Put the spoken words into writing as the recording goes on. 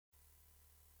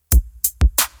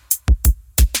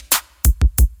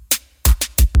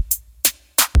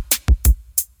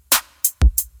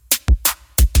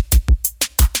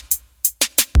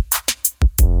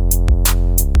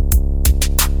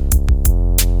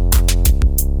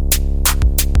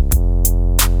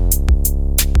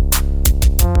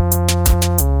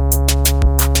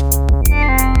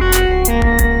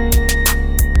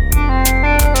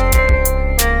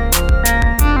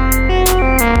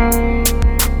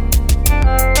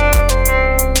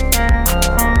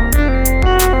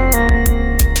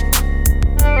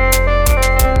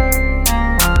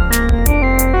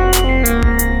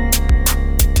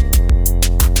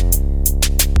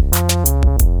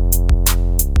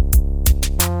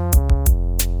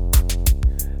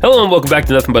Hello and welcome back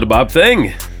to Nothing But a Bob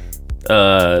Thing.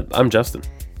 I'm Justin.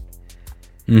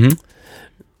 Mm-hmm.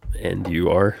 And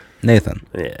you are? Nathan.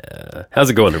 Yeah.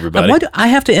 How's it going, everybody? Why do I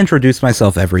have to introduce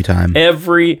myself every time?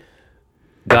 Every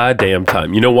goddamn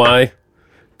time. You know why?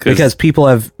 Because people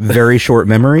have very short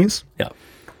memories. Yeah.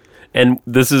 And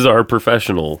this is our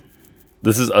professional.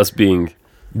 This is us being...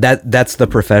 That's the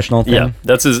professional thing?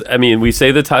 Yeah. We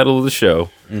say the title of the show.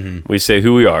 Mm-hmm. We say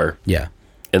who we are. Yeah.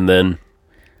 And then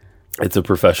it's a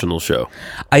professional show.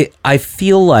 I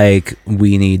feel like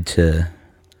we need to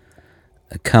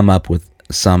come up with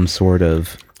some sort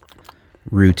of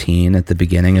routine at the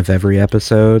beginning of every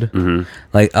episode. Mm-hmm.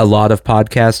 Like a lot of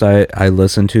podcasts I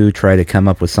listen to try to come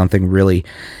up with something really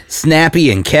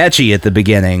snappy and catchy at the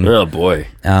beginning. Oh, boy.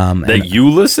 That you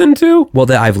listen to? Well,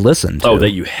 that I've listened to. Oh,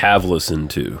 that you have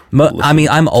listened to.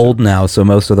 I'm old now, so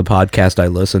most of the podcasts I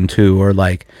listen to are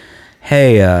like,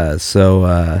 hey,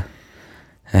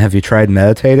 have you tried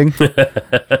meditating? We're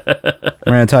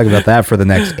going to talk about that for the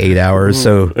next 8 hours,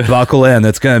 so buckle in.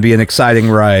 It's going to be an exciting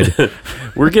ride.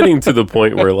 We're getting to the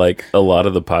point where, like, a lot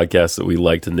of the podcasts that we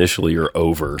liked initially are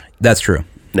over. That's true.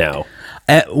 Now.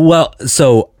 I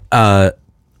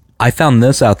found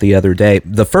this out the other day.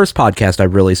 The first podcast I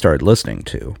really started listening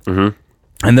to,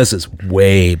 and this is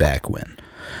way back when,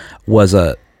 was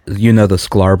the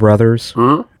Sklar Brothers?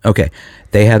 Mm-hmm. Okay.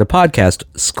 They had a podcast,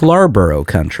 Sklarborough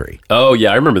Country. Oh,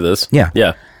 yeah, I remember this. Yeah.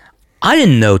 Yeah. I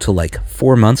didn't know till like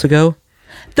 4 months ago.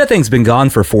 That thing's been gone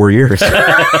for 4 years.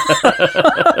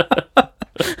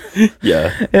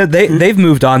 Yeah. They've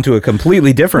moved on to a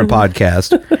completely different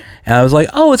podcast. And I was like,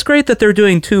 oh, it's great that they're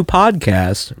doing 2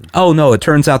 podcasts. Oh, no, it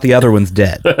turns out the other one's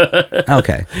dead.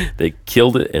 Okay. They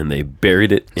killed it and they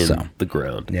buried it in the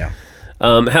ground. Yeah.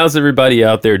 How's everybody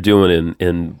out there doing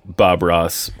in Bob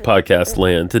Ross podcast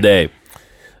land today?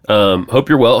 Hope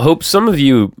you're well. Hope some of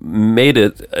you made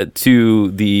it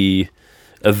to the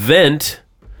event.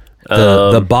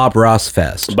 The Bob Ross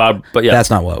Fest. That's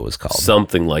not what it was called.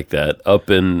 Something like that up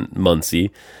in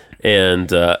Muncie. And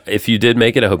if you did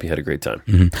make it, I hope you had a great time.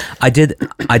 Mm-hmm.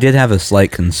 I did have a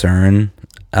slight concern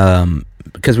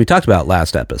because we talked about it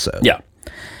last episode. Yeah.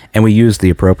 And we used the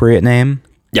appropriate name.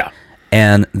 Yeah.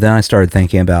 And then I started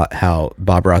thinking about how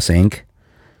Bob Ross Inc.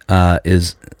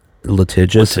 Is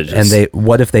litigious. And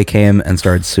what if they came and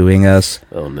started suing us?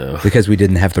 Oh, no. Because we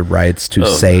didn't have the rights to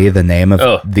say the name of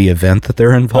the event that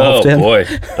they're involved in. Oh,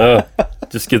 boy.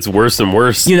 Just gets worse and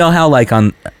worse. You know how, like,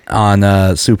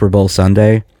 on Super Bowl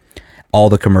Sunday, all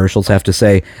the commercials have to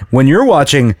say, when you're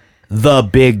watching the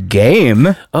big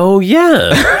game. Oh,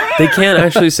 yeah. They can't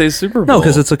actually say Super Bowl. No,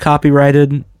 because it's a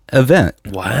copyrighted event.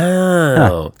 Wow.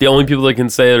 Huh. The only people that can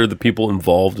say it are the people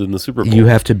involved in the Super Bowl. You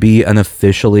have to be an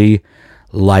officially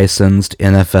licensed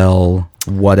NFL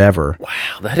whatever.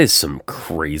 Wow, that is some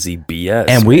crazy BS.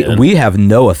 And we have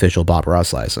no official Bob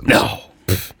Ross license. No.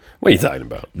 What are you talking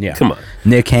about? Yeah. Come on.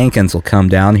 Nick Hankins will come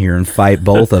down here and fight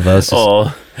both of us.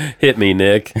 Oh, hit me,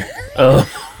 Nick.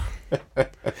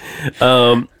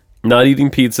 Not eating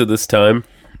pizza this time,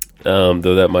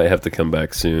 though that might have to come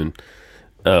back soon.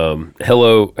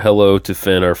 Hello to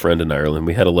Finn, our friend in Ireland.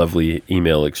 We had a lovely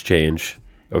email exchange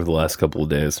over the last couple of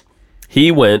days. He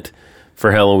went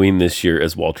for Halloween this year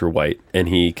as Walter White, and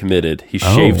he committed. He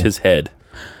shaved his head.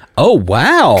 Oh,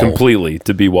 wow. Completely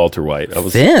to be Walter White.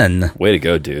 Finn. Way to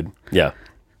go, dude. Yeah.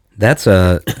 That's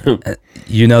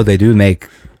they do make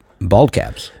bald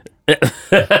caps.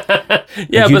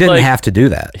 Yeah, you didn't have to do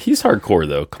that. He's hardcore,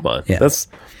 though. Come on. Yeah.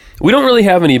 We don't really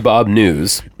have any Bob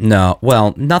news. No.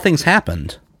 Well, nothing's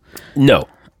happened. No.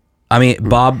 I mean,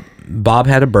 Bob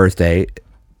had a birthday,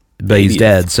 but he's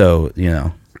dead, so,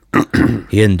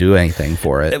 he didn't do anything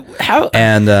for it.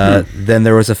 And then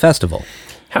there was a festival.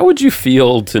 How would you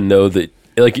feel to know that,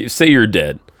 like, say you're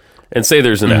dead, and say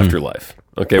there's an afterlife?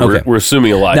 Okay. We're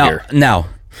assuming a lot here. Now,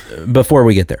 before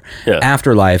we get there,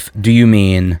 afterlife, do you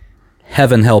mean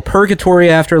heaven, hell, purgatory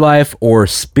afterlife, or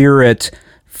spirit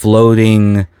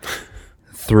floating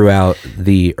throughout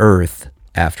the earth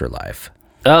afterlife?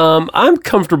 I'm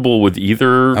comfortable with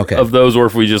either of those, or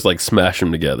if we just like smash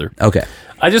them together. Okay.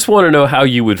 I just want to know how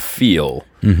you would feel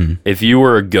if you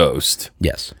were a ghost.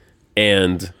 Yes.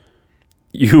 And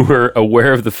you were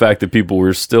aware of the fact that people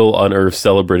were still on Earth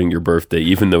celebrating your birthday,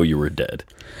 even though you were dead.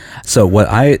 So what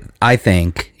I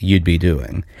think you'd be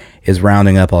doing is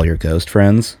rounding up all your ghost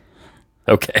friends.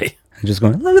 Okay. And just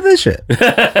going, look at this shit.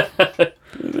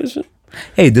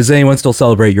 Hey, does anyone still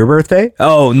celebrate your birthday?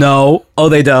 Oh, no. Oh,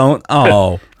 they don't.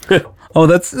 Oh. Oh,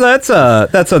 that's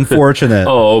unfortunate.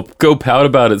 Oh, go pout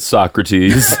about it,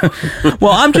 Socrates.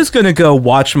 Well, I'm just going to go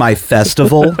watch my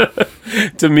festival.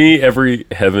 To me, every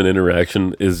heaven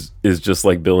interaction is just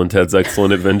like Bill and Ted's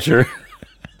Excellent Adventure.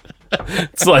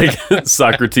 It's like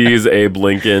Socrates, Abe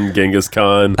Lincoln, Genghis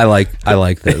Khan, I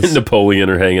like this. Napoleon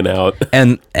are hanging out.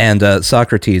 And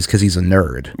Socrates, because he's a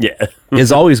nerd, Yeah,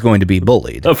 is always going to be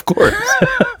bullied. of course.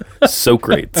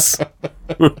 Socrates.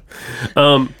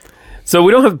 So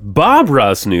we don't have Bob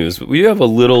Ross news, but we do have a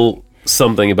little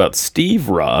something about Steve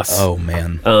Ross. Oh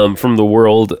man. From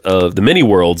the many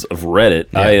worlds of Reddit.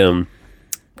 Yeah. I am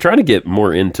trying to get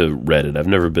more into Reddit. I've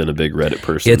never been a big Reddit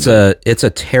person. It's a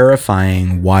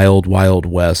terrifying wild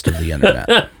west of the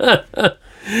internet.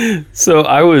 So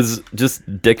I was just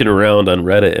dicking around on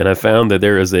Reddit, and I found that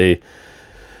there is a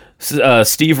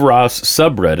Steve Ross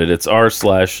subreddit. It's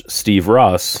r/Steve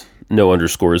Ross, no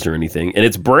underscores or anything, and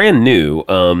it's brand new.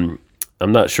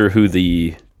 I'm not sure who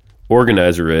the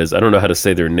organizer is. I don't know how to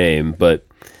say their name, but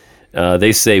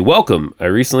they say, "Welcome. I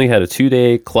recently had a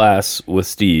 2-day class with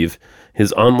Steve.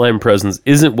 His online presence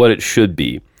isn't what it should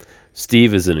be.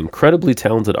 Steve is an incredibly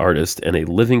talented artist and a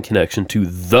living connection to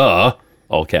the,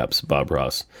 all caps, Bob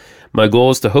Ross. My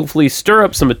goal is to hopefully stir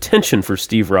up some attention for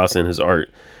Steve Ross and his art.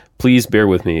 Please bear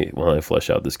with me while I flesh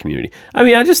out this community." I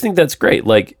mean, I just think that's great.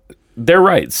 Like, they're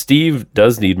right. Steve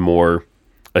does need more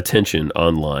attention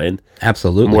online.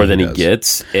 Absolutely. More than he does.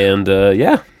 gets. And,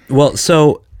 yeah. Well,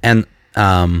 so, and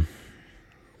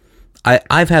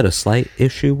I've had a slight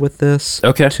issue with this,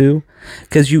 Okay. too,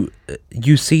 because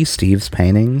you see Steve's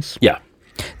paintings. Yeah.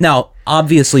 Now,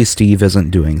 obviously, Steve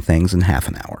isn't doing things in half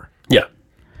an hour, Yeah.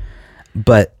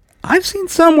 but I've seen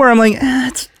some where I'm like,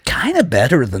 it's kind of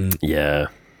better than Yeah.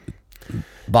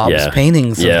 Bob's Yeah.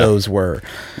 paintings Yeah. of those were.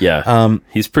 Yeah.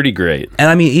 He's pretty great. And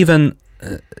I mean,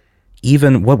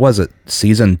 even what was it,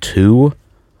 season 2,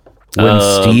 when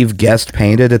Steve guest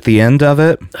painted at the end of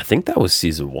it? I think that was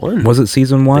season 1. Was it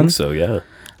season 1? I think so, yeah.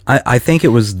 I think it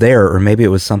was there, or maybe it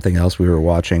was something else we were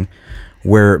watching,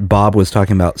 where Bob was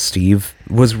talking about Steve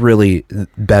was really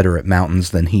better at mountains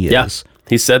than he Yeah. is.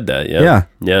 He said that, yeah. Yeah.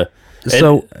 Yeah.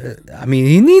 So, I mean,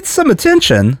 he needs some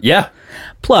attention. Yeah.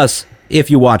 Plus, if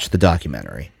you watch the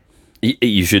documentary,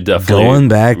 You should definitely... going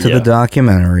back to yeah. the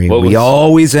documentary, What we was-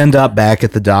 always end up back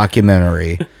at the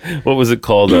documentary. What was it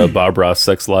called? Bob Ross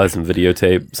Sex Lies and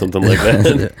Videotape? Something like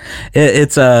that?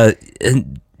 It's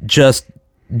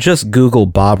just Google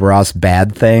Bob Ross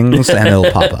bad things and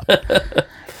it'll pop up.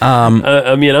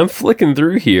 I mean, I'm flicking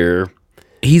through here.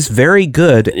 He's very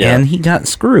good, Yeah. and he got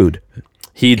screwed.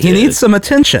 He did. He needs some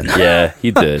attention. Yeah,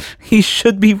 he did. He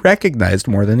should be recognized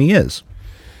more than he is.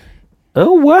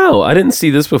 Oh, wow. I didn't see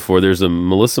this before. There's a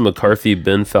Melissa McCarthy,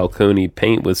 Ben Falcone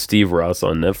paint with Steve Ross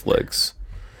on Netflix.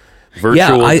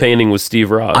 Virtual painting with Steve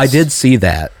Ross. I did see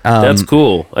that. That's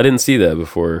cool. I didn't see that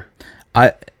before.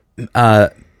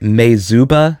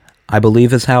 Mezuba, I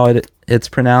believe is how it's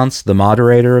pronounced, the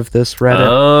moderator of this Reddit.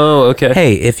 Oh, okay.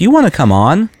 Hey, if you want to come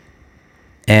on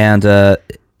and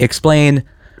explain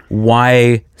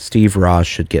why Steve Ross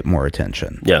should get more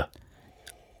attention. Yeah.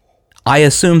 I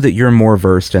assume that you're more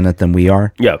versed in it than we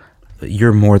are. Yeah.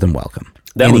 You're more than welcome.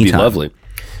 That would be Anytime. lovely.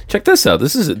 Check this out.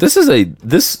 This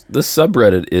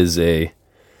subreddit is a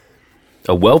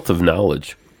wealth of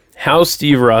knowledge. How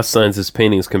Steve Ross signs his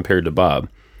paintings compared to Bob.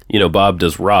 You know, Bob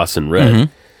does Ross in red.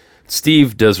 Mm-hmm.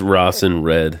 Steve does Ross in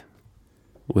red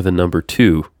with a number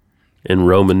 2 and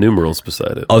Roman numerals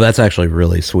beside it. Oh, that's actually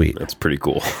really sweet. That's pretty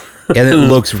cool. And it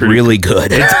looks really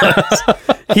good.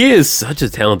 He is such a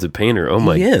talented painter. Oh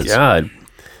my He is. God.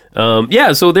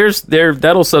 Yeah, so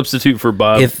that'll substitute for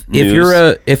Bob. If News. you're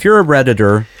a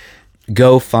Redditor,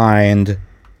 go find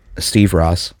Steve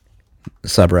Ross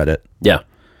subreddit. Yeah.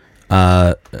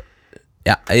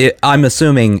 Yeah, I'm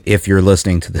assuming if you're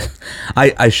listening to this,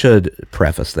 I should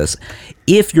preface this.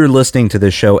 If you're listening to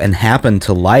this show and happen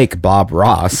to like Bob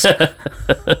Ross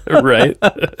Right.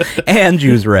 and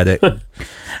use Reddit,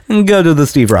 go to the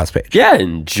Steve Ross page. Yeah,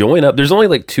 and join up. There's only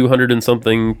like 200 and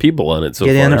something people on it so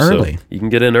Get far. in early. So you can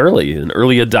get in early, an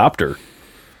early adopter.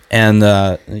 And,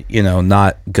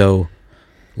 not go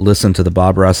listen to the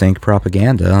Bob Ross Inc.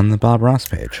 propaganda on the Bob Ross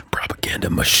page. Propaganda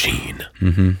machine.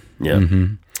 Mm-hmm. Yeah.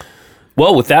 Mm-hmm.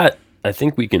 Well, with that, I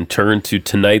think we can turn to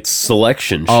tonight's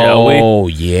selection, shall we? Oh,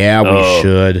 yeah, we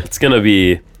should. It's going to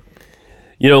be...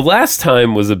 last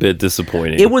time was a bit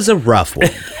disappointing. It was a rough one.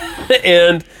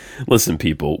 And listen,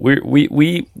 people,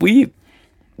 we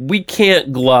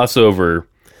can't gloss over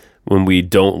when we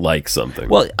don't like something.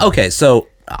 Well, okay, so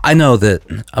I know that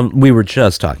we were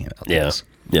just talking about this.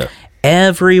 Yeah.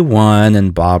 Everyone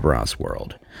in Bob Ross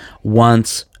world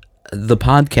wants the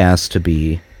podcast to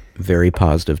be very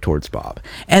positive towards Bob.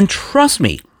 And trust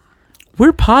me,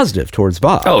 we're positive towards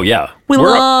Bob. Oh, yeah. we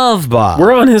love Bob.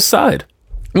 We're on his side.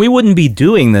 We wouldn't be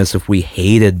doing this if we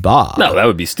hated Bob. No, that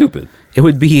would be stupid. It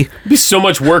would be It'd be so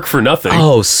much work for nothing.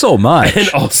 so much. And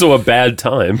also a bad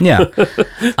time. Yeah.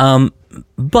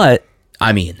 But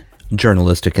I mean,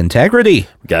 journalistic integrity.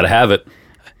 Gotta have it.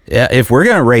 Yeah, if we're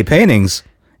gonna rate paintings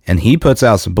and he puts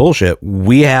out some bullshit,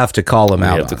 we have to call him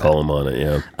out. You have to call him on it,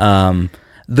 yeah.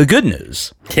 The good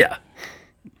news Yeah.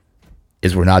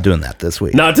 is we're not doing that this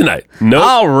week. Not tonight. Nope.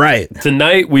 All right.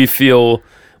 Tonight we feel...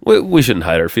 We shouldn't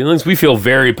hide our feelings. We feel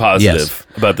very positive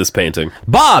about this painting.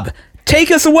 Bob,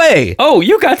 take us away. Oh,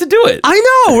 you got to do it. I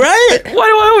know, right? Why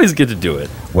do I always get to do it?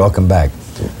 Welcome back.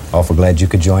 Awful glad you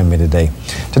could join me today.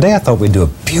 Today I thought we'd do a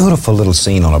beautiful little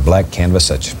scene on a black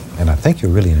canvas, and I think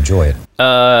you'll really enjoy it.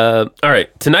 All right.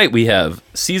 Tonight we have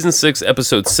Season 6,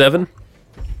 Episode 7,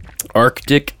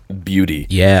 Arctic Beauty.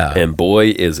 Yeah. And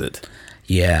boy, is it.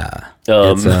 Yeah.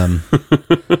 It's,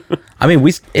 I mean,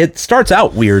 it starts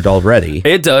out weird already.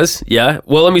 It does, yeah.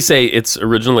 Well, let me say its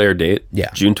original air date,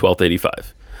 June 12th,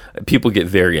 85. People get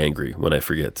very angry when I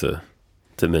forget to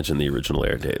mention the original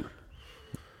air date.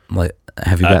 Like,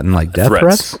 have you gotten like death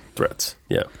threats? Threats,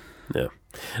 yeah.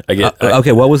 I get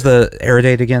okay, what was the air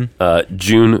date again?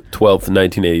 June 12th,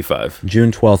 1985.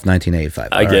 June 12th, 1985.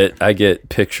 I get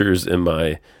pictures in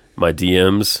my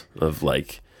DMs of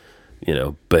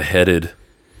beheaded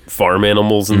farm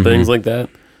animals and things like that.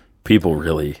 People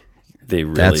really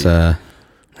that's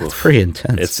pretty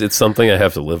intense. It's something I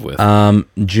have to live with.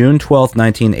 June 12th,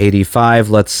 1985.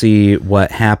 Let's see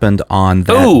what happened on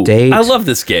that date. I love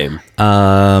this game.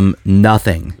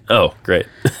 Nothing. Oh, great.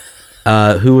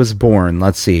 Who was born?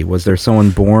 Let's see. Was there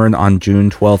someone born on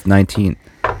June 12th,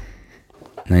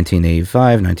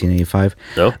 1985?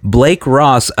 No. Blake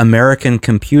Ross, American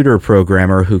computer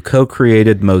programmer who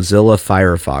co-created Mozilla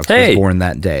Firefox, was born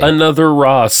that day. Another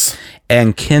Ross.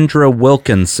 And Kendra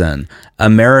Wilkinson,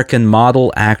 American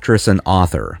model, actress, and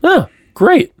author. Oh,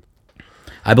 great.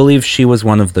 I believe she was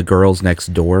one of the girls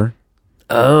next door.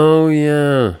 Oh,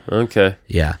 yeah. Okay.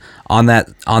 Yeah. On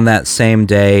that same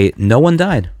day, no one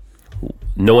died.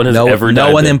 No one has ever died.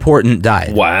 No one important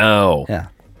died. Wow. Yeah.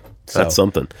 That's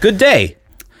something. Good day.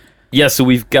 Yeah, so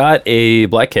we've got a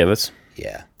black canvas.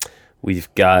 Yeah. We've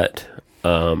got,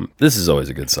 this is always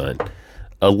a good sign,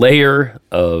 a layer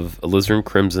of alizarin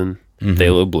crimson,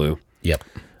 phthalo blue. Yep.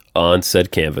 On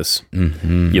said canvas.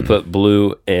 Mm-hmm. You put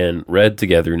blue and red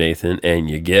together, Nathan, and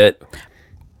you get...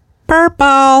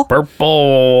 Purple.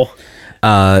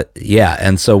 Yeah,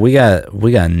 and so we got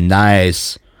a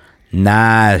nice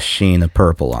sheen of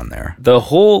purple on there. The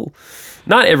whole...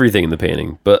 Not everything in the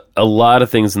painting, but a lot of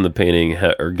things in the painting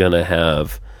are going to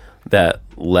have that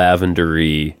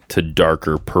lavendery to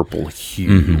darker purple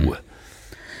hue.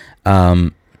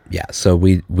 Yeah, so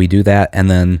we do that and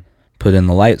then put in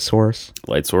the light source.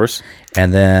 Light source.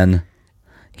 And then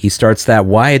he starts that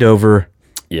wide over.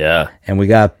 Yeah. And we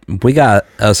got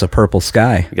us a purple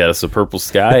sky. We got us a purple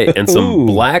sky and some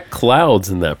black clouds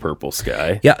in that purple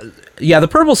sky. Yeah, the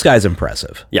purple sky is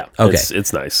impressive. Yeah. Okay.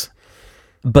 It's nice.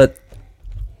 But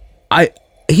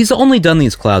he's only done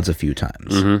these clouds a few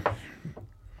times,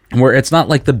 where it's not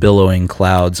like the billowing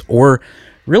clouds or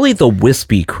really the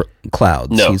wispy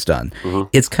clouds he's done.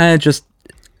 It's kind of just,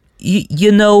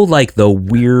 like the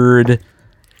weird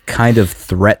kind of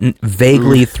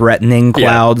vaguely threatening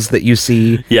clouds that you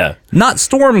see. Yeah. Not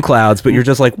storm clouds, but you're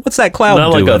just like, what's that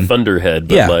cloud doing? Not like a thunderhead,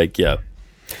 but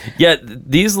Yeah,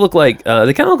 these look like,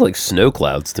 they kind of look like snow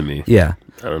clouds to me. Yeah.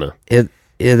 I don't know.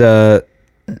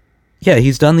 Yeah,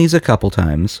 he's done these a couple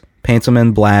times. Paints them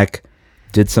in black,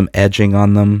 did some edging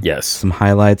on them. Yes. Some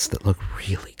highlights that look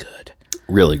really good.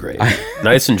 Really great.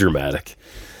 Nice and dramatic.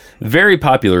 Very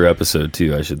popular episode,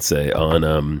 too, I should say,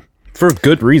 on... For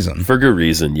good reason. For good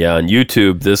reason, yeah. On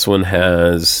YouTube, this one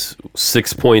has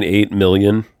 6.8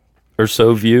 million or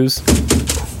so views.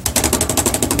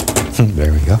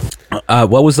 There we go.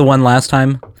 What was the one last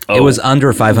time? It was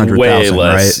under 500,000, way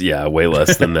less, right? Yeah, way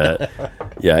less than that.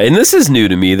 Yeah, and this is new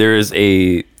to me. There is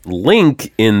a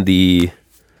link in the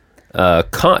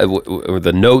or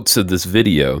the notes of this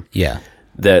video. Yeah.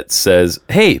 That says,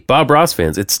 "Hey, Bob Ross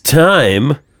fans, it's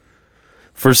time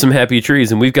for some happy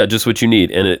trees, and we've got just what you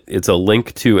need." And it's a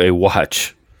link to a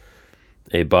watch,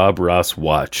 a Bob Ross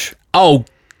watch. Oh,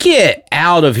 get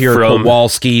out of here,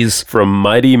 Kowalskis. From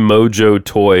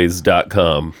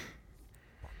MightyMojoToys.com.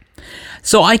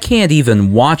 So I can't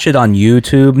even watch it on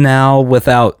YouTube now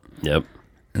without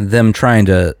them trying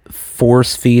to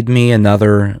force feed me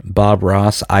another Bob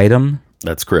Ross item.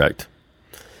 That's correct.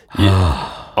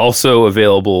 Also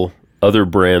available, other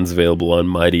brands available on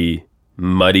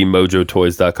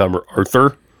MightyMojoToys.com are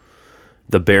Arthur,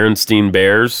 the Berenstein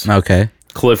Bears, okay,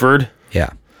 Clifford,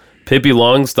 yeah, Pippi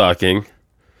Longstocking,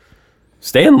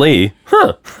 Stan Lee.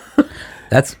 Huh.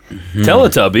 That's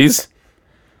Teletubbies.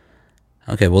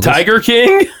 okay. Well, Tiger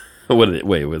King.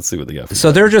 Wait, let's see what they got.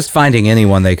 so they're just finding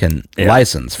anyone they can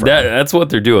license from. That's what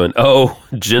they're doing. Oh,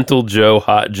 Gentle Joe,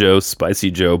 Hot Joe, Spicy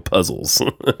Joe puzzles.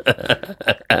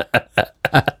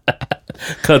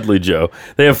 Cuddly Joe.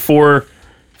 They have four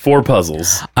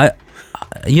puzzles. I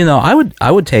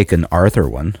would take an Arthur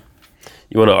one.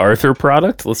 You want an Arthur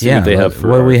product? Let's see what they have for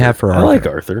what do we Arthur. have for I Arthur? like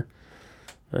Arthur.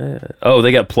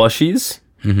 They got plushies.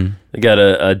 Mm-hmm. They got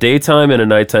a daytime and a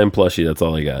nighttime plushie. That's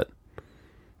all they got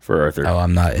for Arthur. Oh,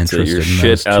 I'm not interested you're in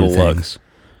shit those out two of luck. things.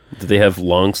 Do they have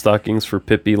long stockings for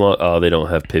Pippi long? Oh, they don't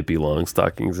have Pippi long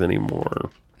stockings anymore.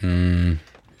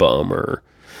 Bummer.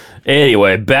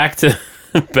 Anyway, back to.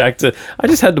 I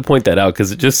just had to point that out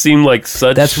because it just seemed like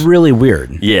such. That's really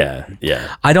weird. Yeah.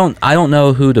 I don't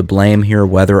know who to blame here,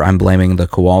 whether I'm blaming the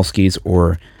Kowalskis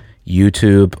or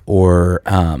YouTube or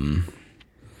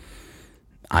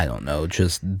I don't know,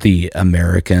 just the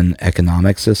American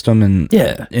economic system in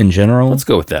general. Let's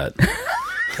go with that.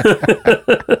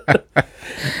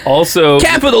 Also,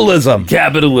 Capitalism.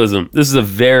 This is a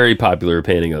very popular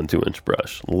painting on 2-inch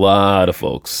brush. A lot of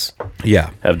folks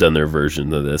have done their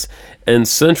version of this. And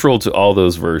central to all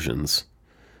those versions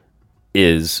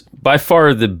is by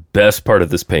far the best part of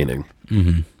this painting.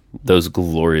 Mm-hmm. Those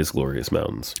glorious, glorious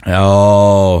mountains.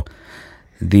 Oh,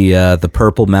 the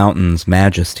Purple Mountains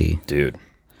majesty. Dude,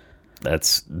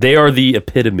 they are the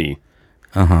epitome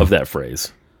of that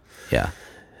phrase. Yeah.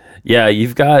 Yeah,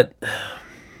 you got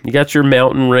your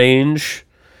mountain range.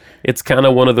 It's kind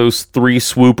of one of those 3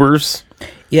 swoopers.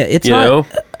 Yeah, it's you know?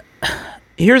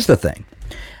 Here's the thing.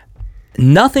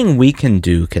 Nothing we can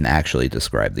do can actually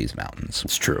describe these mountains.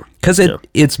 It's true. Because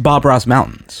it's Bob Ross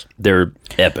Mountains. They're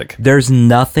epic. There's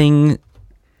nothing...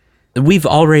 We've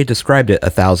already described it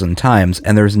 1,000 times,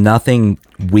 and there's nothing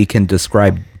we can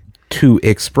describe to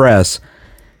express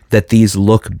that these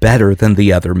look better than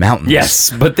the other mountains.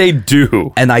 Yes, but they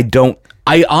do. And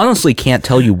I honestly can't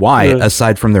tell you why,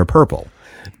 aside from their purple.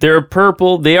 They're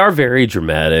purple. They are very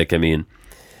dramatic. I mean,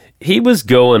 he was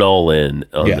going all in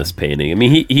on this painting. I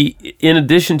mean, he in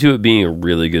addition to it being a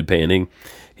really good painting,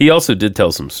 he also did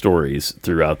tell some stories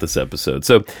throughout this episode.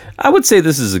 So I would say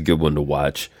this is a good one to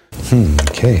watch.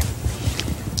 Okay.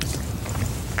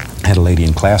 I had a lady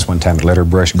in class one time that let her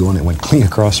brush go and it went clean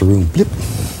across the room. Blip.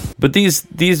 But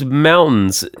these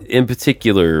mountains in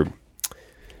particular,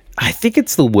 I think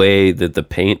it's the way that the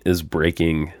paint is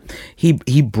breaking.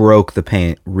 He broke the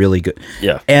paint really good.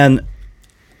 Yeah. And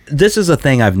this is a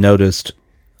thing I've noticed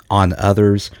on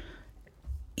others.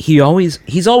 He's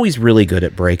always really good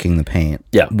at breaking the paint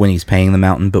when he's painting the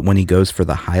mountain, but when he goes for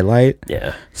the highlight,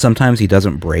 sometimes he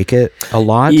doesn't break it a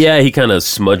lot. Yeah, he kind of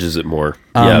smudges it more.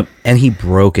 And he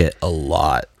broke it a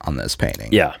lot on this painting.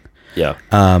 Yeah.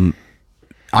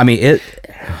 I mean,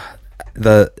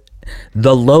 the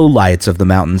low lights of the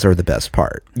mountains are the best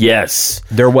part. Yes.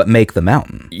 They're what make the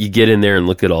mountain. You get in there and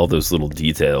look at all those little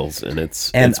details, and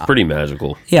it's pretty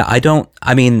magical. Yeah,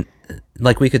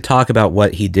 like we could talk about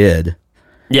what he did.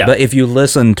 Yeah. But if you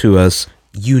listen to us,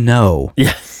 you know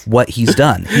what he's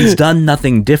done. He's done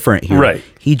nothing different here. Right.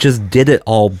 He just did it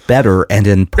all better and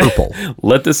in purple.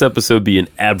 Let this episode be an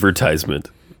advertisement.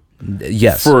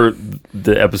 Yes. For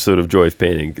the episode of Joy of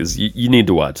Painting, because you need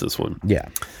to watch this one. Yeah.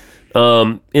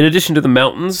 In addition to the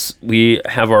mountains, we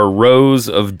have our rows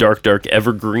of dark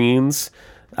evergreens.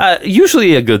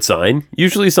 Usually a good sign.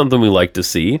 Usually something we like to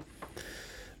see.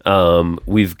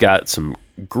 We've got some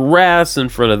grass in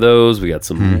front of those. We got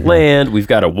some land. We've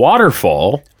got a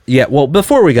waterfall. Yeah, well,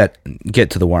 before we get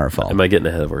to the waterfall. Am I getting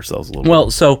ahead of ourselves a little bit?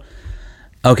 Well, so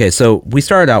we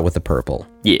started out with the purple.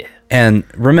 Yeah. And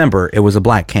remember, it was a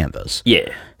black canvas.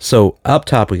 Yeah. So up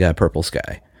top, we got a purple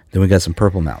sky. Then we got some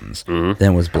purple mountains. Mm-hmm.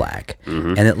 Then it was black.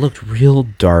 Mm-hmm. And it looked real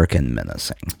dark and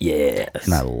menacing. Yes.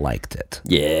 And I liked it.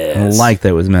 Yes. I liked that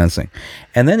it was menacing.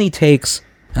 And then he takes,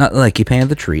 he painted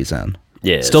the trees in.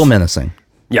 Yes. Still menacing.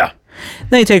 Yeah.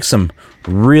 Then he takes some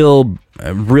real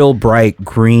bright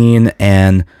green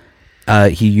and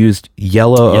he used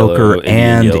yellow ochre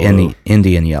and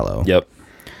Indian yellow. Yep.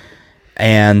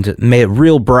 And made it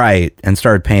real bright and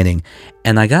started painting.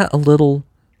 And I got a little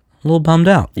bummed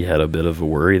out. You had a bit of a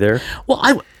worry there?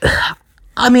 Well,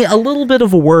 I mean, a little bit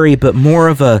of a worry, but more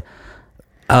of a,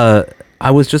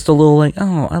 I was just a little like,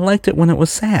 oh, I liked it when it was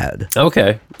sad.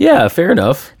 Okay. Yeah, fair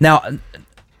enough. Now,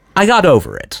 I got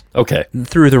over it. Okay.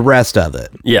 Through the rest of it.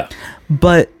 Yeah.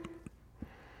 But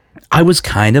I was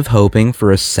kind of hoping for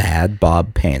a sad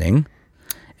Bob painting.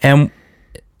 And,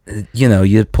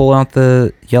 you pull out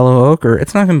the yellow ochre,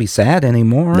 it's not going to be sad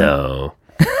anymore. No.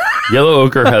 Yellow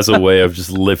ochre has a way of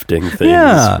just lifting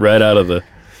things right out of the...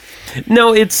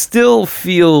 No, it still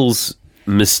feels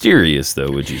mysterious,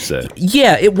 though, would you say?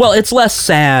 Yeah, it's less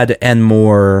sad and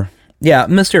more... Yeah,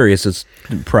 mysterious is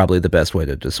probably the best way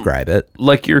to describe it.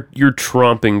 Like you're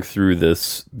tromping through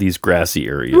these grassy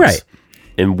areas. Right.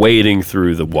 And wading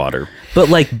through the water. But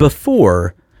like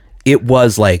before, it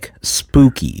was like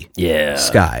spooky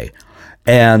sky.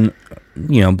 And,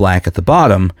 black at the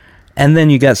bottom. And then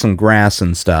you got some grass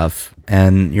and stuff.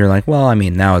 And you're like, well, I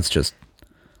mean, now it's just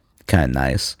kind of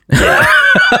nice.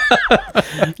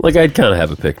 Like I'd kind of have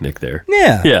a picnic there.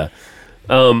 Yeah. Yeah.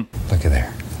 Look at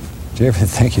there. Did you ever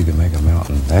think you could make a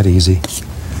mountain that easy?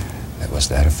 That was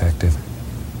that effective?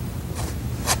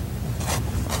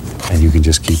 And you can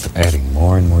just keep adding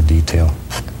more and more detail.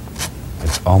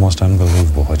 It's almost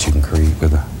unbelievable what you can create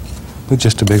with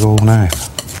just a big old knife.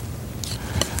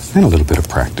 And a little bit of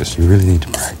practice. You really need to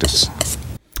practice.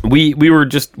 We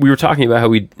were talking about how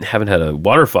we haven't had a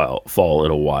waterfall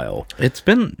in a while. It's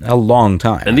been a long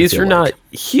time. And these are not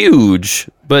huge,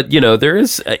 but there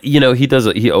is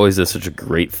he always does such a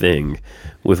great thing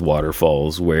with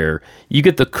waterfalls where you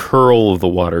get the curl of the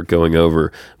water going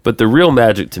over, but the real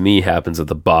magic to me happens at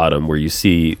the bottom where you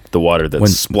see the water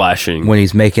that's splashing when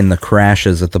he's making the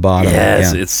crashes at the bottom.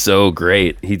 Yes, yeah. It's so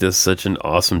great. He does such an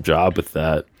awesome job with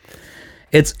that.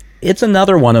 It's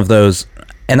another one of those,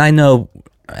 and I know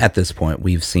at this point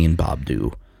we've seen Bob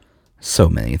do so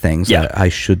many things that I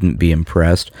shouldn't be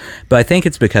impressed, but I think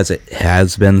it's because it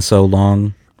has been so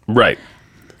long. Right.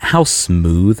 How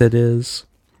smooth it is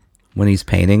when he's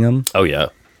painting them. Oh yeah.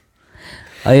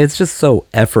 It's just so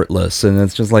effortless, and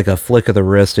it's just like a flick of the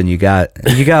wrist, and you got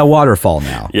a waterfall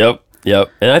now. Yep.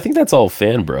 And I think that's all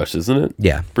fan brush, isn't it?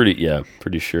 Yeah.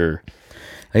 Pretty sure.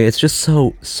 It's just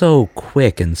so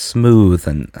quick and smooth,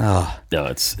 and No,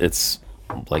 it's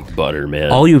like butter, man.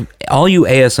 all you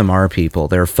ASMR people,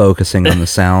 they're focusing on the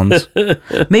sounds.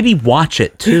 Maybe watch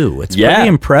it too. It's pretty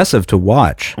impressive to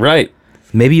watch. Right.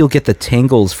 Maybe you'll get the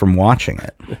tingles from watching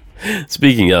it.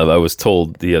 Speaking of, I was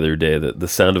told the other day that the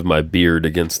sound of my beard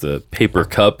against a paper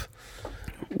cup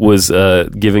was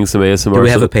giving some ASMR. Do we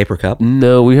have a paper cup?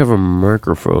 No, we have a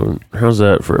microphone. How's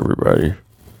that for everybody?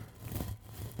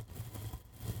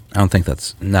 I don't think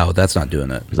that's not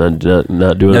doing it. Is that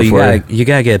not doing No, it for you? you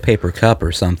gotta get a paper cup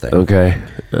or something. Okay.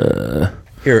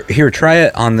 Here, try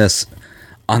it on this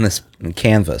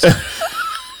canvas. All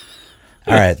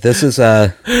right, this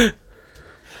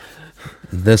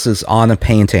is on a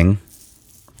painting.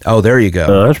 Oh, there you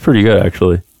go. That's pretty good,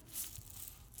 actually.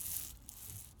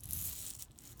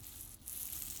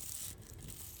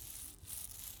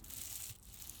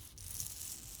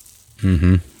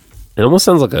 Mm-hmm. It almost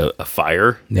sounds like a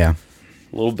fire. Yeah.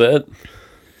 A little bit.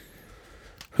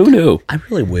 Who knew? I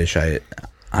really wish I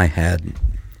had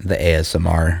the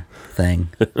ASMR thing.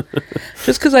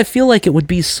 Just because I feel like it would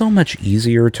be so much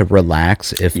easier to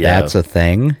relax if that's a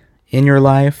thing in your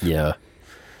life. Yeah.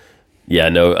 Yeah,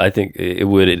 no, I think it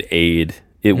would aid.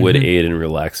 It would aid in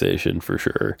relaxation for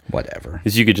sure. Whatever.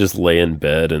 Because you could just lay in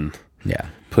bed and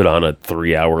put on a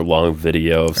 3-hour-long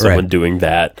video of someone doing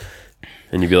that.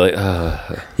 And you'd be like,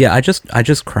 Yeah, I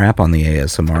just crap on the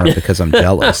ASMR because I'm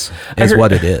jealous. Is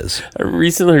what it is. I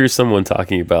recently heard someone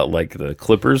talking about like the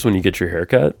clippers when you get your hair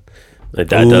cut. Like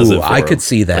that does it for I them. could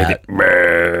see that.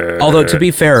 Like, although to be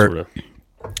fair, sort of.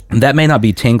 that may not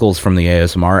be tingles from the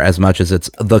ASMR as much as it's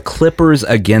the clippers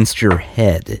against your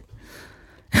head.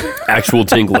 Actual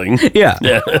tingling. Yeah.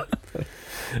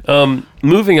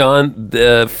 Moving on,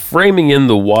 the framing in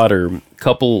the water,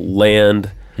 couple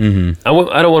land. I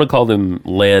don't want to call them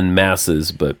land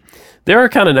masses, but there are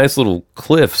kind of nice little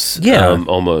cliffs.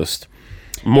 Almost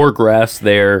more grass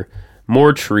there,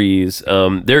 more trees.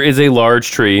 There is a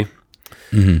large tree.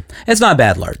 It's not a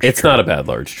bad large. It's not a bad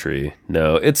large tree.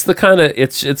 No, it's the kind of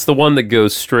it's the one that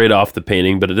goes straight off the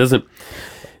painting, but it doesn't.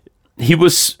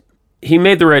 He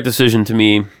made the right decision to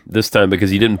me this time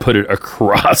because he didn't put it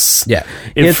across.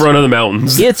 In front of the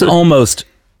mountains. It's almost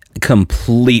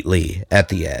completely at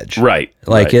the edge. Right.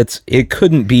 Like it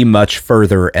couldn't be much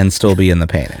further and still be in the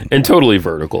painting. And totally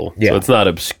vertical. Yeah. So it's not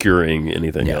obscuring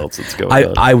anything else that's going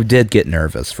on. I did get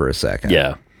nervous for a second.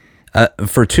 Yeah.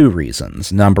 For two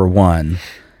reasons. Number one,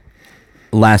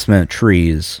 last minute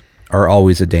trees are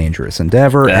always a dangerous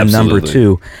endeavor. Absolutely. And number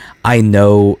two, I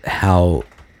know how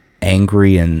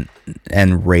angry and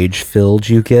rage filled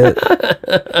you get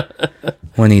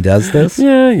when he does this.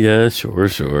 Yeah,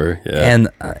 sure. Yeah. And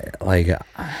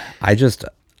I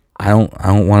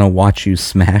don't want to watch you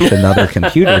smash another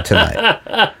computer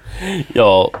tonight.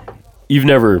 Y'all, you've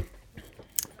never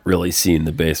really seen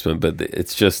the basement, but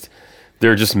it's just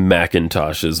there are just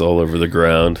Macintoshes all over the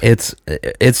ground. It's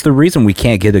the reason we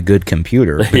can't get a good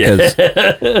computer because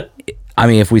I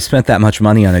mean, if we spent that much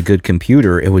money on a good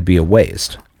computer, it would be a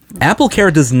waste.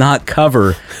 AppleCare does not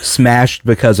cover smashed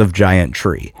because of giant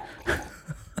tree.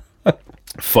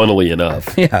 Funnily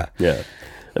enough. Yeah. Yeah.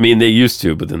 I mean, they used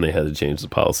to, but then they had to change the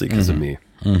policy because of me.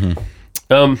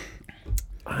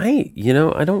 I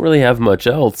don't really have much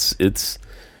else. It's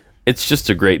just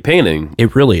a great painting.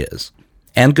 It really is.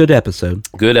 And good episode.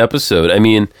 Good episode. I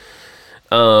mean,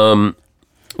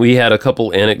 we had a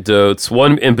couple anecdotes.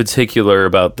 One in particular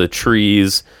about the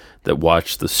trees that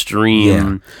watch the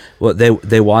stream. Well,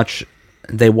 they watch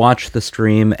the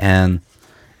stream, and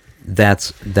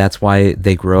that's why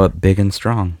they grow up big and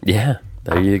strong. Yeah,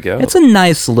 there you go. It's a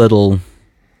nice little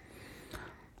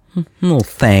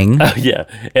thing. Yeah,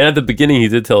 and at the beginning, he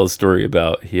did tell a story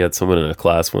about he had someone in a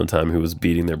class one time who was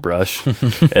beating their brush,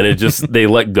 and they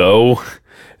let go,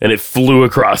 and it flew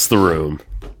across the room.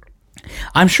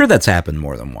 I'm sure that's happened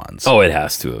more than once. Oh, it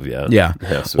has to have, yeah. Yeah. It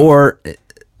has to have. Or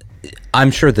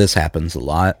I'm sure this happens a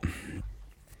lot.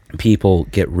 People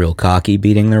get real cocky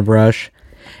beating their brush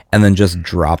and then just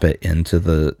drop it into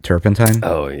the turpentine.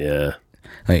 Oh, yeah.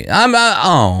 Like,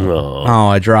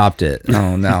 I dropped it.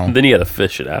 Oh, no. Then you got to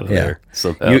fish it out of there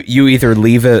somehow. You either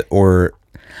leave it or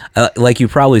like you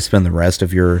probably spend the rest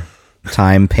of your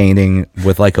time painting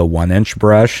with like a 1-inch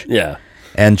brush. Yeah.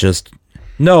 And just,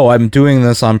 no, I'm doing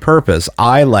this on purpose.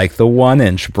 I like the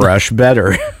 1-inch brush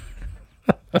better.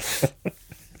 I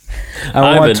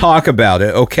don't want to talk about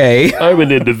it, okay? I'm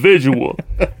an individual.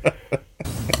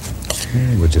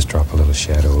 We'll just drop a little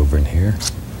shadow over in here.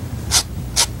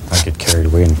 I get carried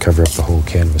away and cover up the whole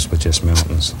canvas with just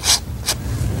mountains,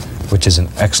 which is an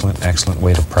excellent, excellent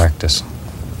way to practice.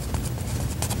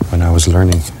 When I was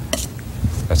learning,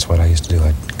 that's what I used to do.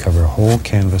 I'd cover a whole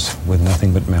canvas with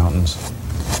nothing but mountains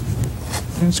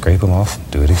and scrape them off,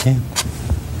 do it again.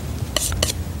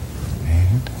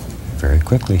 And very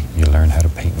quickly, you learn how to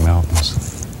paint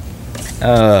mountains.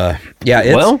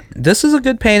 This is a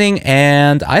good painting,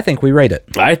 and I think we rate it.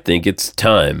 I think it's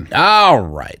time. All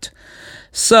right.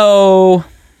 So,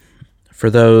 for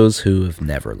those who have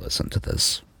never listened to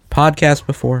this podcast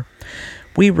before,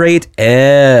 we rate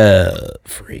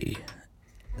every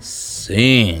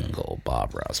single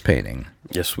Bob Ross painting.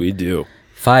 Yes, we do.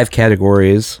 5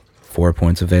 categories, 4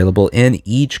 points available in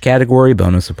each category.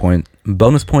 Bonus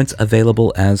points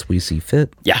available as we see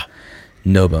fit. Yeah.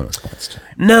 No bonus points today.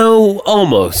 No,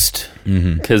 almost.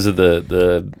 Because of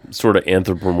the sort of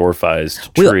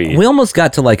anthropomorphized tree. We almost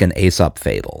got to like an Aesop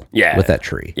fable with that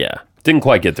tree. Yeah. Didn't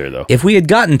quite get there, though. If we had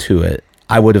gotten to it,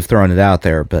 I would have thrown it out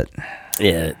there, but...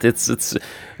 Yeah,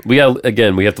 we have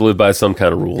to live by some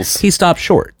kind of rules. He stopped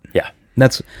short. Yeah.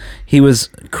 He was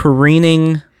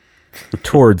careening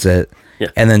towards it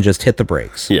and then just hit the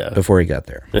brakes before he got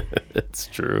there. It's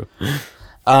true.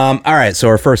 All right, so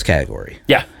our first category.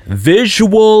 Yeah.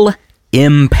 Visual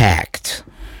impact.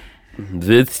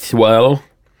 Well,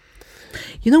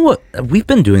 you know what? We've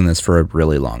been doing this for a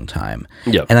really long time.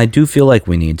 Yeah. And I do feel like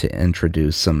we need to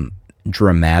introduce some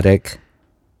dramatic...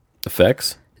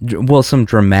 effects? Well, some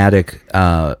dramatic,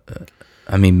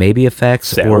 maybe effects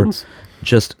Sounds? or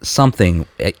just something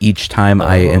each time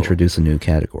I introduce a new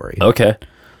category. Okay.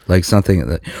 Like something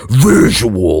that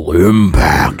visual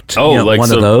impact. Oh, like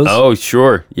one of those. Oh,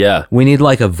 sure. Yeah. We need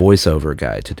like a voiceover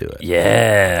guy to do it.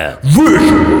 Yeah.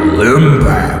 Visual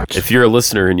impact. If you're a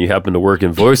listener and you happen to work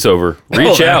in voiceover,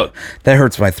 reach out. That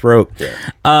hurts my throat. Yeah.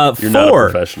 You're not a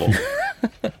professional.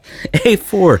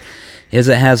 A4 is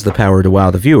it has the power to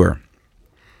wow the viewer.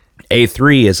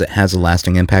 A3 is it has a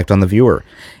lasting impact on the viewer.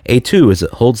 A2 is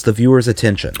it holds the viewer's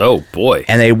attention. Oh, boy.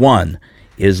 And A1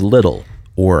 is little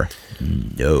or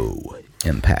no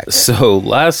impact. So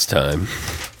last time...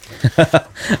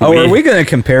 are we going to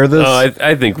compare this?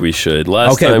 I think we should.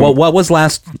 Last okay, time... well, what was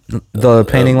the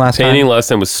painting last time? Painting last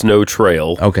time was Snow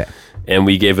Trail. Okay. And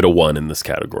we gave it a 1 in this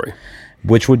category.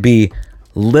 Which would be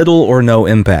little or no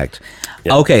impact.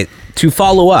 Yep. Okay, to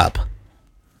follow up,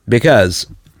 because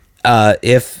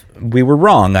if we were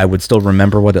wrong, I would still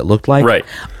remember what it looked like. Right.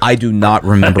 I do not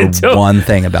remember one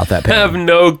thing about that painting. I have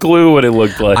no clue what it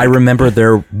looked like. I remember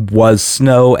there was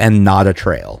snow and not a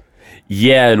trail.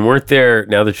 Yeah, and weren't there,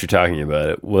 now that you're talking about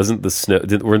it, wasn't the snow,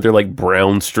 weren't there like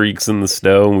brown streaks in the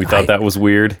snow, and we thought that was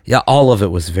weird? Yeah, all of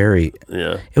it was it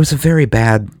was a very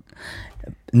bad,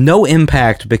 no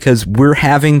impact, because we're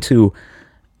having to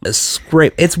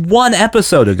scrape. It's one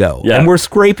episode ago, and we're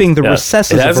scraping the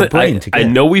recesses of our brain to get. I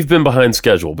know we've been behind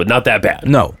schedule, but not that bad.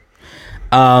 No.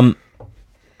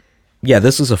 Yeah,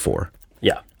 this is a 4.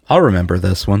 Yeah. I'll remember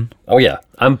this one. Oh, yeah.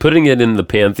 I'm putting it in the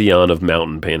pantheon of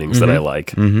mountain paintings that I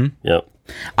like. Mm-hmm. Yep.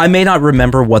 I may not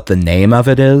remember what the name of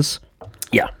it is.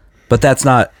 Yeah. But that's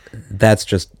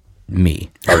just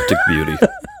me. Arctic beauty.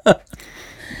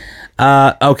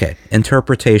 Okay,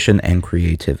 interpretation and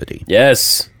creativity.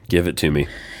 Yes. Give it to me.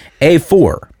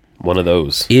 A4 One of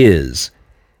those. is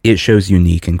it shows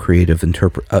unique and creative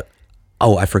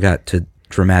I forgot to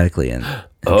dramatically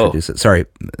introduce it. Sorry,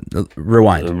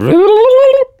 rewind.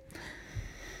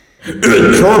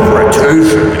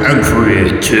 Interpretation and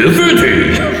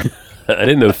creativity. I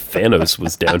didn't know Thanos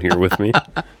was down here with me.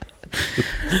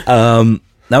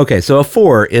 Okay, so a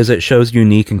 4 is it shows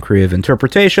unique and creative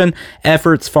interpretation,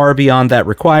 efforts far beyond that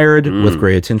required, with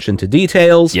great attention to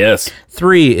details. Yes.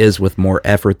 3 is with more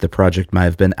effort, the project might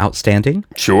have been outstanding.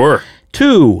 Sure.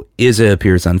 2 is it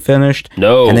appears unfinished.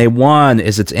 No. And a 1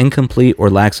 is it's incomplete or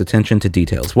lacks attention to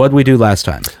details. What did we do last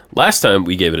time? Last time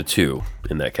we gave it a 2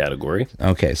 in that category.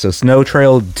 Okay, so Snow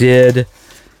Trail did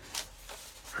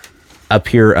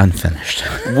appear unfinished.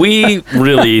 We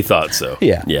really thought so.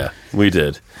 Yeah. Yeah, we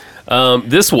did.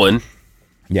 This one,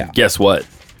 Yeah. guess what?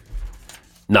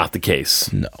 Not the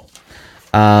case. No.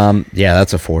 Yeah,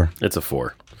 that's a 4. It's a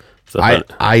 4. It's a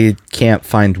I can't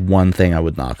find one thing I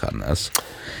would knock on this.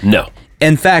 No.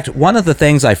 In fact, one of the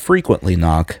things I frequently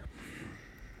knock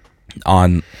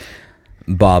on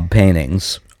Bob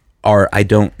paintings are I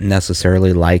don't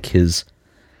necessarily like his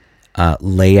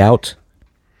layout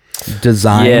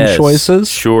design Yes. choices.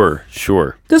 Sure.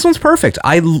 This one's perfect.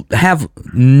 I have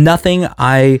nothing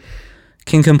I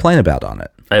can complain about on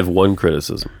it. I have one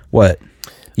criticism. What?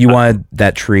 You wanted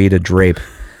that tree to drape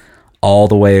all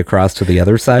the way across to the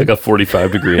other side? Like a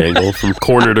 45-degree angle from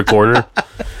corner to corner.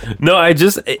 No, I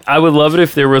would love it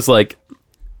if there was like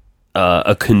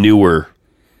a canoer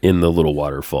in the little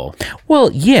waterfall. Well,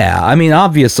 yeah. I mean,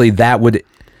 obviously that would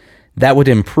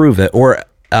improve it. Or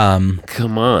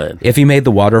Come on. if he made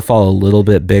the waterfall a little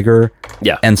bit bigger,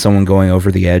 Yeah. and someone going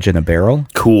over the edge in a barrel.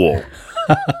 Cool.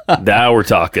 Now we're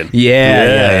talking.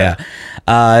 Yeah.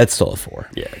 It's still a 4.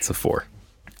 Yeah, it's a 4.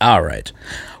 All right.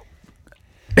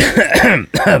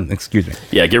 Excuse me.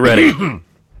 Yeah, get ready.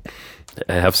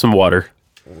 Have some water.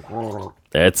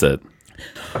 That's it.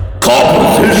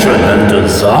 Composition and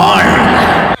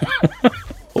design.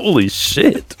 Holy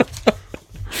shit.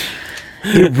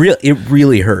 It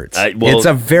really hurts. It's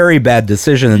a very bad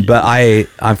decision, but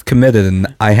I've committed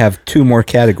and I have 2 more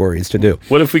categories to do.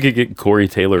 What if we could get Corey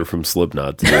Taylor from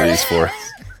Slipknot to do these for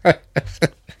us?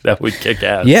 That would kick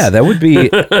ass. Yeah, that would be.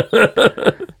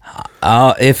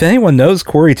 If anyone knows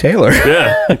Corey Taylor.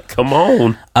 Yeah, come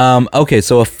on. Okay,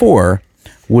 so a 4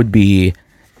 would be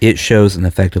it shows and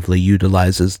effectively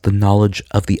utilizes the knowledge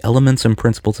of the elements and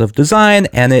principles of design,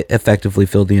 and it effectively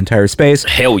filled the entire space.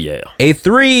 Hell yeah. A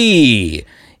 3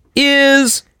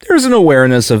 is there's an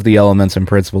awareness of the elements and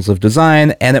principles of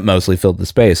design, and it mostly filled the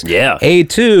space. Yeah. A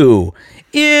 2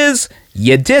 is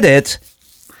you did it,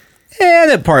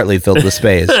 and it partly filled the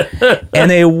space.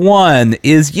 And a 1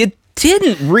 is you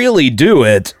didn't really do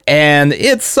it, and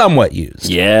it's somewhat used.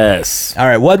 Yes. All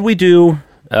right, what'd we do?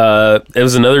 It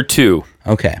was another 2.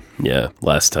 Okay. Yeah,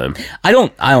 last time. I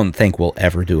don't think we'll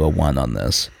ever do a 1 on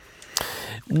this.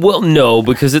 Well, no,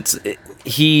 because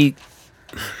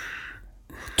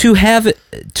To have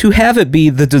it be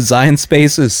the design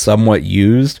space is somewhat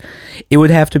used, it would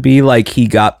have to be like he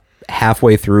got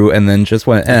halfway through and then just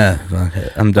went, okay,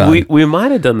 I'm done. we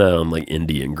might have done that on like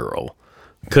Indian Girl,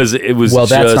 because it was Well,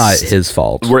 that's just, not his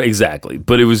fault. Exactly,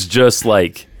 but it was just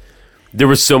like there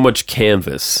was so much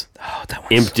canvas, That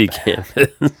one's empty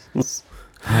canvas.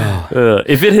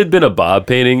 If it had been a Bob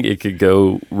painting, it could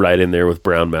go right in there with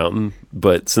Brown Mountain.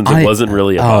 But since it wasn't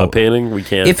really a Bob painting, we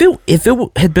can't. If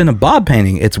it had been a Bob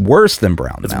painting, it's worse than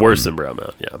Brown Mountain. It's worse than Brown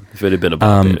Mountain. Yeah, if it had been a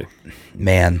Bob painting.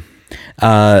 Man.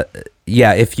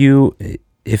 Yeah, if you're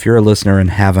a listener and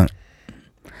haven't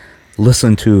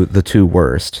listened to the 2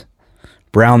 worst,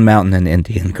 Brown Mountain and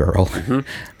Indian Girl,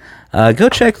 go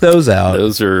check those out.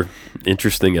 Those are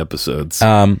interesting episodes.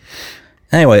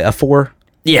 Anyway, a 4.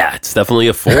 Yeah, it's definitely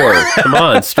a 4. Come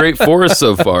on, straight 4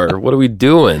 so far. What are we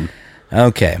doing?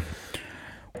 Okay.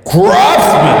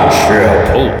 Craftsmanship.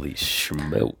 Holy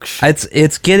smokes.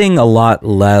 It's getting a lot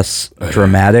less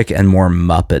dramatic and more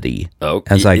Muppety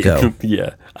as I go.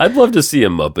 Yeah. I'd love to see a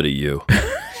Muppet of you.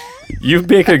 You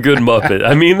make a good Muppet.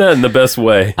 I mean that in the best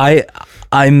way.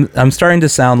 I'm starting to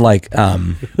sound like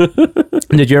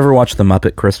did you ever watch the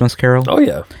Muppet Christmas Carol? Oh,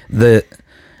 yeah.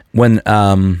 When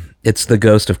it's the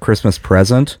ghost of Christmas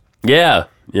Present. Yeah.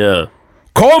 Yeah.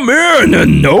 Come in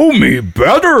and know me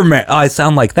better, man. I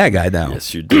sound like that guy now.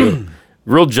 Yes, you do.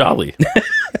 Real jolly.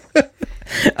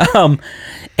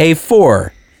 A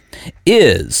 4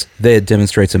 is that it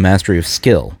demonstrates a mastery of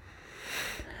skill,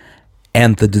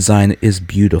 and the design is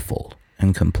beautiful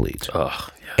and complete. Oh,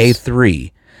 A yes.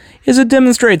 3 is it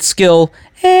demonstrates skill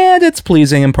and it's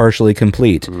pleasing and partially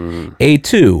complete.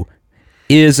 A2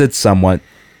 is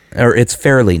it's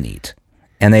fairly neat.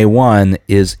 And A1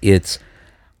 is it's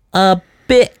a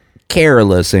bit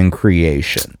careless in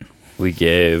creation. We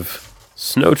gave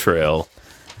Snow Trail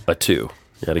a 2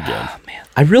 yet again.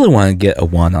 I really want to get a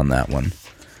 1 on that one.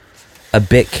 A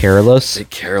bit careless.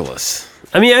 Careless.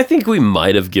 I mean, I think we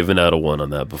might have given out a 1 on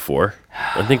that before.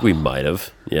 I think we might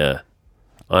have. Yeah.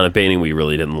 On a painting we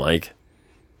really didn't like.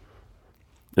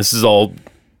 This is all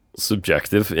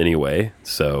subjective anyway,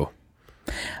 so.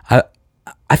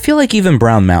 I feel like even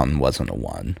Brown Mountain wasn't a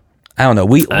 1. I don't know.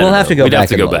 We'll have to go We'd back. have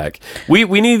to go back. We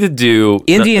need to do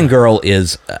Indian Girl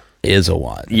is a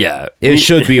 1. Yeah. It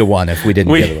should be a 1 if we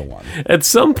didn't give it a 1. At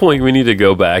some point, we need to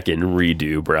go back and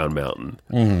redo Brown Mountain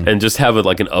and just have it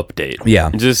like an update. Yeah.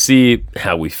 And just see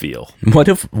how we feel. What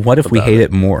if we hate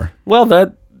it more? Well,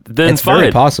 then It's fine.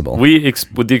 very possible. We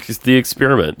with the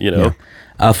experiment, you know.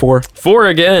 4. 4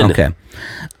 again.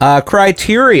 Okay.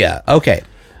 Criteria. Okay.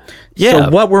 Yeah. So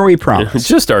what were we promised?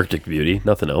 Just Arctic Beauty,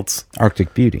 nothing else.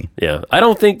 Arctic Beauty. Yeah. I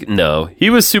don't think he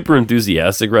was super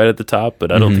enthusiastic right at the top,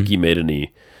 but I don't think he made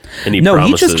any No,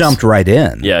 promises. he just jumped right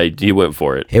in. Yeah, he went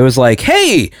for it. It was like,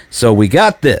 hey, so we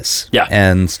got this. Yeah.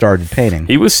 And started painting.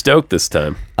 He was stoked this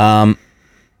time.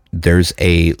 There's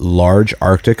a large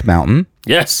Arctic mountain.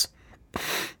 Yes.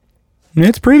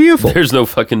 It's pretty beautiful. There's no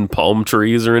fucking palm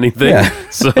trees or anything. Yeah.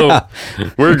 So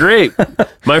we're great.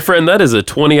 My friend, that is a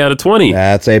 20 out of 20.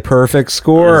 That's a perfect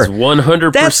score. That's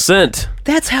 100%.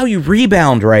 That's how you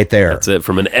rebound right there. That's it,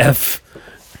 from an F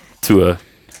to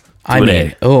an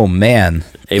A. Oh man.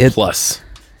 A plus.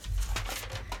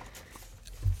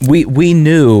 We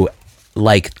knew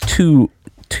like two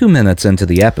minutes into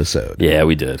the episode Yeah,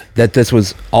 we did. that this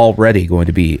was already going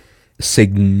to be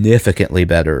significantly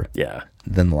better Yeah.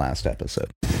 than the last episode.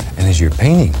 And as you're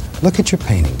painting, look at your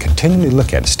painting. Continually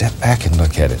look at it. Step back and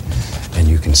look at it. And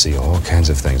you can see all kinds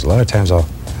of things. A lot of times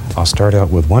I'll start out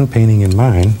with one painting in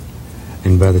mind,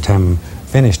 and by the time I'm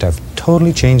finished, I've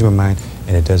totally changed my mind,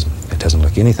 and it doesn't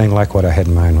look anything like what I had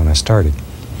in mind when I started.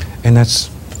 And that's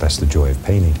the joy of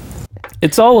painting.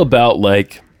 It's all about,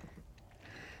 like,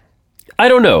 I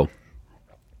don't know.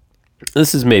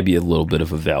 This is maybe a little bit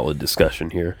of a valid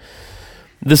discussion here.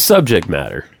 The subject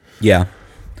matter. Yeah.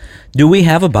 Do we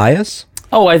have a bias?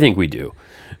 Oh, I think we do.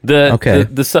 Okay.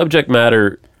 The subject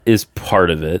matter is part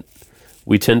of it.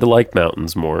 We tend to like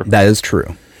mountains more. That is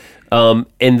true. And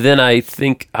then I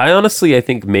think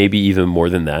maybe even more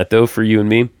than that, though, for you and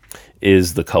me,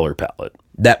 is the color palette.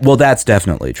 That's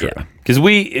definitely true. Yeah. Because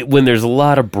when there's a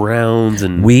lot of browns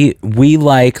and We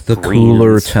like the greens.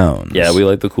 cooler tones. Yeah, we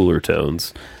like the cooler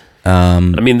tones. I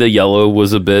mean, the yellow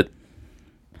was a bit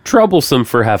troublesome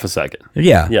for half a second.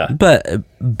 Yeah. Yeah. But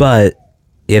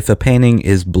if a painting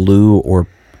is blue or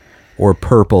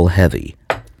purple heavy,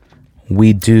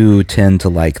 we do tend to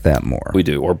like that more. We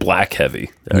do, or black heavy.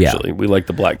 Actually, we like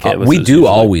the black canvas. We do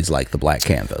always like the black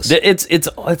canvas. It's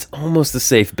almost a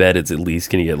safe bet. It's at least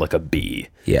going to get like a B.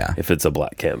 Yeah. If it's a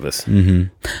black canvas.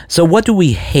 So what do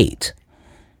we hate?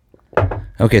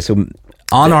 Okay, so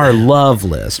on our love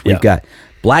list, we've got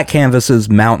black canvases,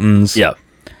 mountains, Yeah.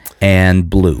 and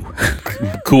blue.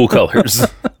 Cool colors.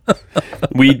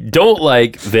 We don't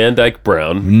like Van Dyke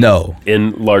brown No.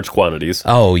 in large quantities.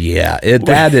 Oh yeah,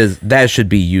 that should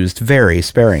be used very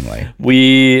sparingly.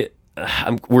 We're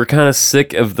kind of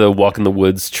sick of the Walk in the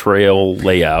Woods trail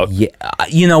layout. Yeah,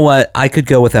 you know what? I could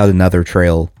go without another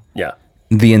trail Yeah.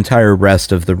 the entire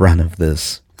rest of the run of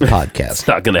this podcast. It's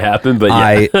not going to happen, but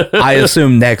yeah. I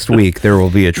assume next week there will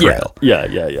be a trail. Yeah.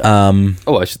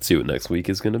 Oh, I should see what next week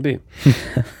is going to be.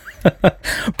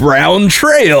 Brown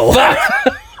Trail.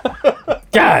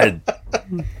 God.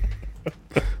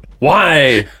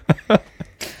 Why?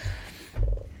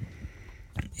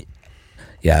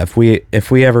 Yeah, if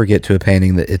we ever get to a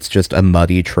painting that it's just a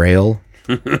muddy trail,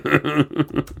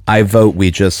 I vote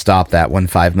we just stop that one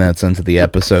 5 minutes into the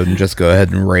episode and just go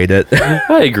ahead and rate it.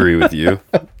 I agree with you.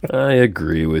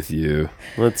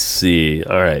 Let's see.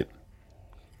 All right.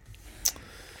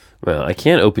 Well, I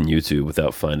can't open YouTube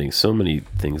without finding so many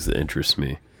things that interest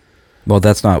me. Well,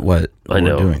 that's not what I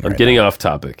know. we're doing. I'm right getting off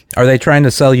topic. now. Are they trying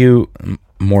to sell you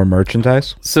more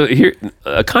merchandise? So here,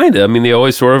 kind of. I mean, they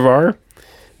always sort of are.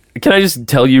 Can I just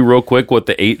tell you real quick what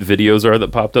the 8 videos are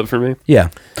that popped up for me? Yeah.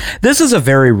 This is a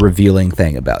very revealing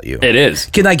thing about you. It is.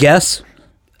 Can I guess?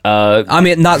 I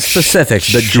mean, not specific,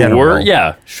 but Sure. general.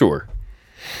 Yeah, sure.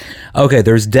 Okay,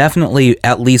 there's definitely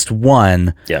at least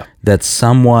one Yeah. that's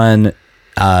someone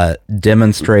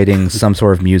demonstrating some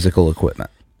sort of musical equipment.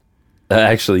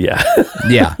 Actually, yeah.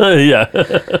 Yeah. Yeah.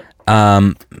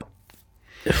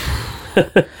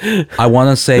 I want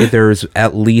to say there's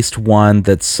at least one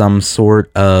that's some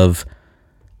sort of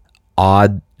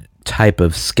odd type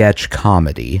of sketch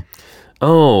comedy.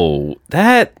 Oh,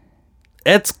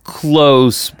 that's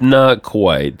close. Not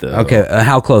quite, though. Okay,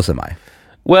 how close am I?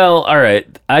 Well, all right.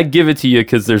 I give it to you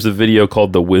because there's a video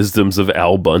called The Wisdoms of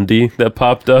Al Bundy that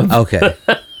popped up. Okay.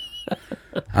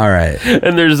 All right.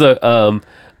 And there's a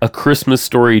Christmas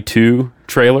Story 2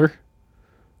 trailer.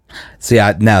 See,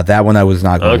 now that one I was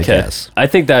not going to Okay. guess. I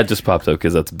think that just popped up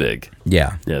because that's big.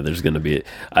 Yeah. Yeah, there's going to be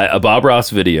a Bob Ross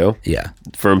video Yeah.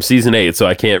 from season 8, so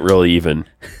I can't really even...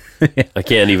 I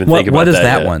can't even think about What is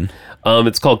that yet. one?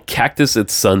 It's called Cactus at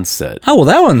Sunset. Oh, well,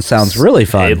 that one sounds really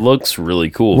fun. It looks really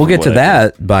cool. We'll from get to what I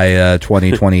that by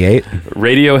 2028. can-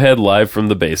 Radiohead live from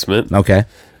the basement. Okay.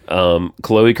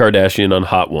 Khloe Kardashian on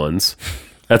Hot Ones.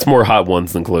 That's more Hot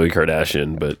Ones than Khloe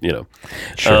Kardashian, but you know.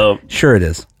 Sure. Sure it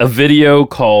is. A video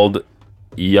called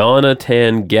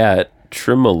Yonatan Gat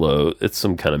Tremolo. It's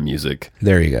some kind of music.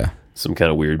 There you go. Some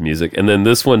kind of weird music. And then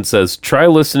this one says, try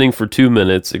listening for 2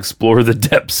 minutes, explore the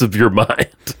depths of your mind.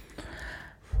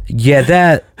 Yeah,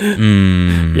 that...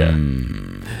 Yeah.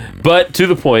 But to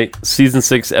the point, season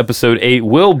 6, episode 8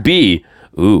 will be,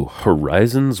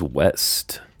 Horizons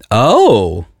West.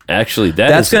 Oh. Actually,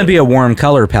 That's going to be a warm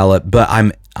color palette, but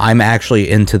I'm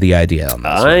actually into the idea on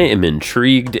this. I am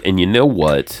intrigued, and you know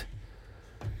what?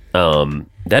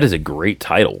 That is a great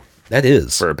title That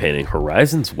is. for a painting.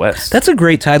 Horizons West. That's a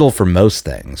great title for most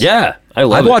things. Yeah, I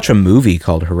love I'd it. watch a movie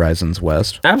called Horizons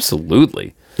West.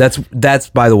 Absolutely. That's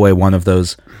by the way one of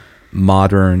those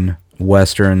modern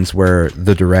westerns where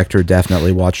the director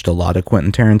definitely watched a lot of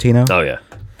Quentin Tarantino. Oh, yeah.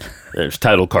 There's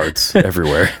title cards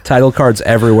everywhere. Title cards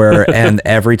everywhere, and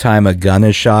every time a gun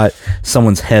is shot,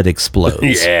 someone's head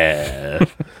explodes. Yeah.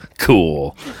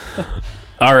 Cool.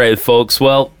 All right, folks.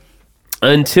 Well,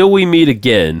 until we meet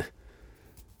again.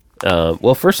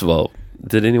 Well, first of all,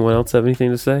 did anyone else have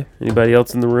anything to say? Anybody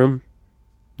else in the room?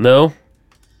 No?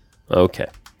 Okay.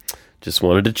 Just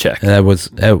wanted to check. That was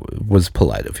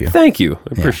polite of you. Thank you.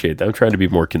 I appreciate that. I'm trying to be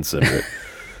more considerate.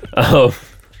 You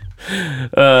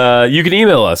can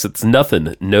email us. It's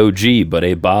nothing, no G, but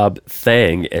a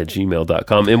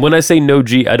bobthang@gmail.com. And when I say no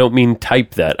G, I don't mean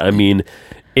type that. I mean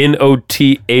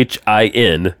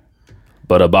NOTHIN,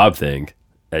 but a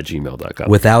bobthang@gmail.com.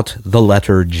 Without the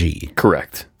letter G.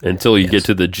 Correct. Until you get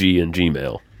to the G in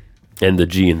Gmail and the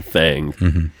G in Thang.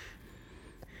 Mm-hmm.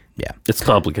 Yeah. It's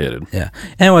complicated. Yeah.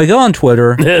 Anyway, go on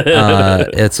Twitter.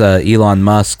 It's Elon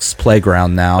Musk's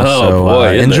playground now. Oh, so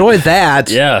boy, isn't enjoy it?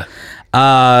 that. Yeah.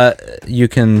 You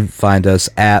can find us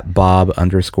at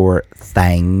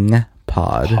Bob_Thang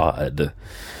Pod. Pod.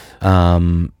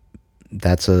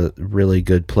 That's a really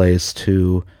good place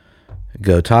to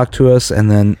go talk to us, and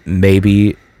then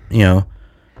maybe,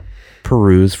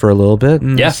 peruse for a little bit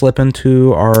and slip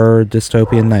into our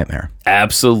dystopian nightmare.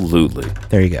 Absolutely.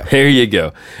 There you go. There you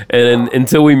go. And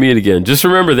until we meet again, just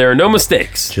remember there are no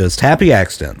mistakes. Just happy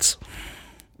accidents.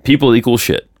 People equal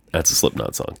shit. That's a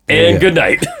Slipknot song. There you And go. good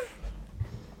night.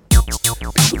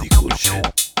 People equal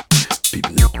shit.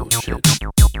 People equal shit.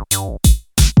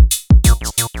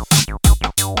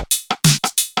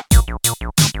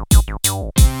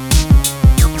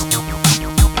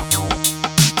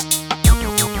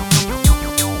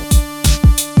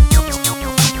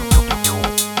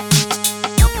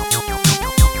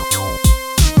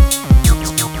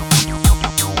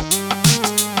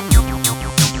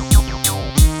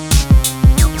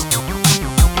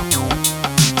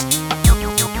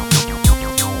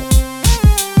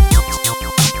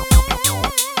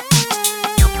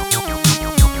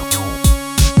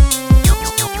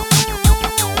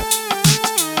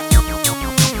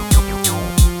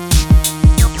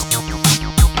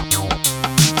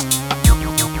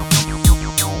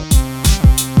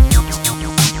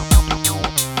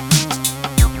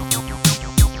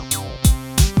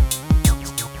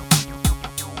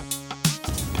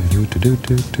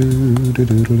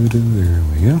 There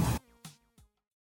we go.